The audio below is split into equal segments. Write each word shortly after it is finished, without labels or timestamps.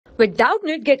With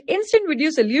Doubtnut, get instant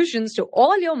video solutions to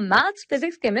all your maths,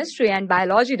 physics, chemistry, and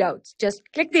biology doubts. Just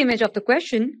click the image of the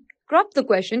question, crop the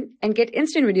question, and get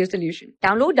instant video solution.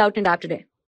 Download Doubtnut app today.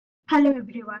 Hello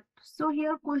everyone. So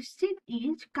here question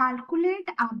is calculate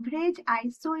average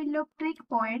isoelectric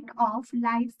point of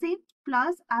lysine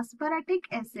plus aspartic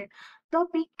acid. The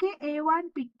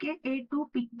pKa1, pKa2,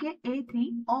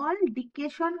 pKa3 all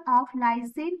dication of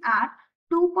lysine are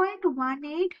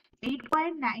 2.18,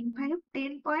 8.95,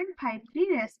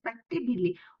 10.53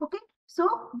 respectively. Okay.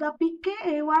 So the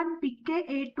pKa1,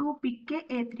 pKa2,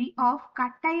 pKa3 of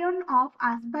cation of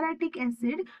aspartic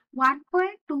acid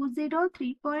 1.20,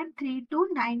 3.32,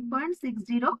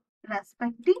 9.60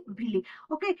 respectively.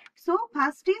 Okay, so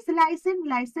first is lysine.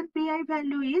 Lysine Pi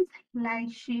value is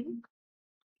lysine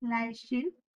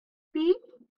Pi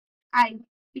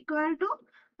equal to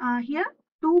here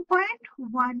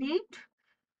 2.18,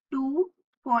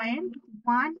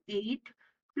 2.18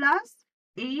 plus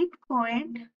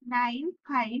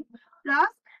 8.95 plus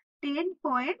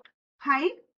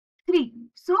 10.53.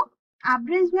 So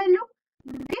average value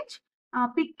is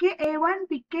pKa1,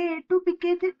 pKa2,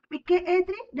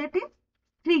 pKa3 that is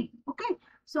 3. Okay.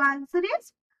 So answer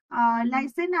is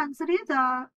lysine answer is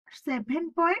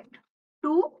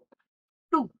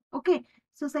 7.22. Okay.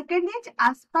 So second is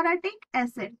aspartic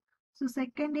acid. So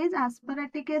second is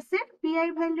aspartic acid.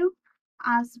 Pi value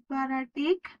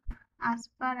aspartic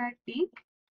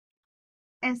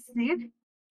acid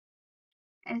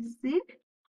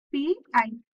Pi.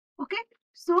 Okay.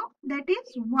 So that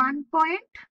is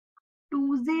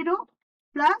 1.20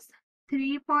 plus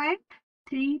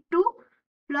 3.32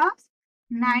 plus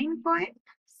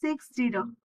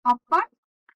 9.60 upon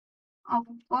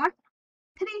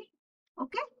 3.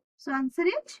 Okay. So answer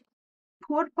is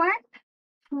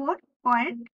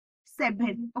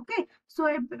 4.7. Okay. So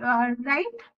right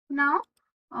now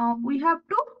we have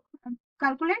to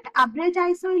calculate average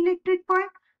isoelectric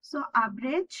point. So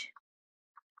average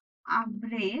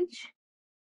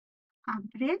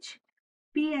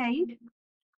Pi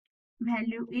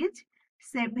value is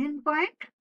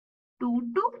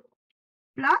 7.22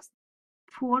 plus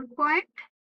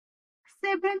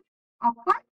 4.7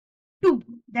 upon 2.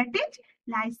 That is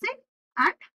lysine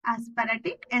and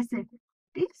aspartic acid.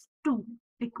 It is 2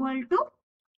 equal to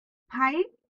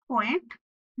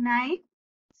 5.96.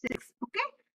 Okay.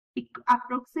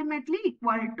 Approximately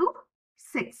equal to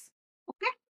 6.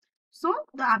 Okay. So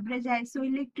the average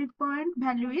isoelectric point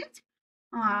value is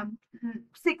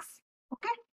 6.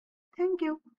 Okay. Thank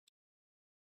you.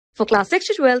 For class 6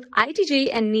 to 12, IIT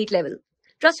JEE and NEET level.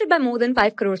 Trusted by more than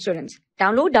 5 crore students.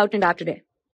 Download Doubtnut app today.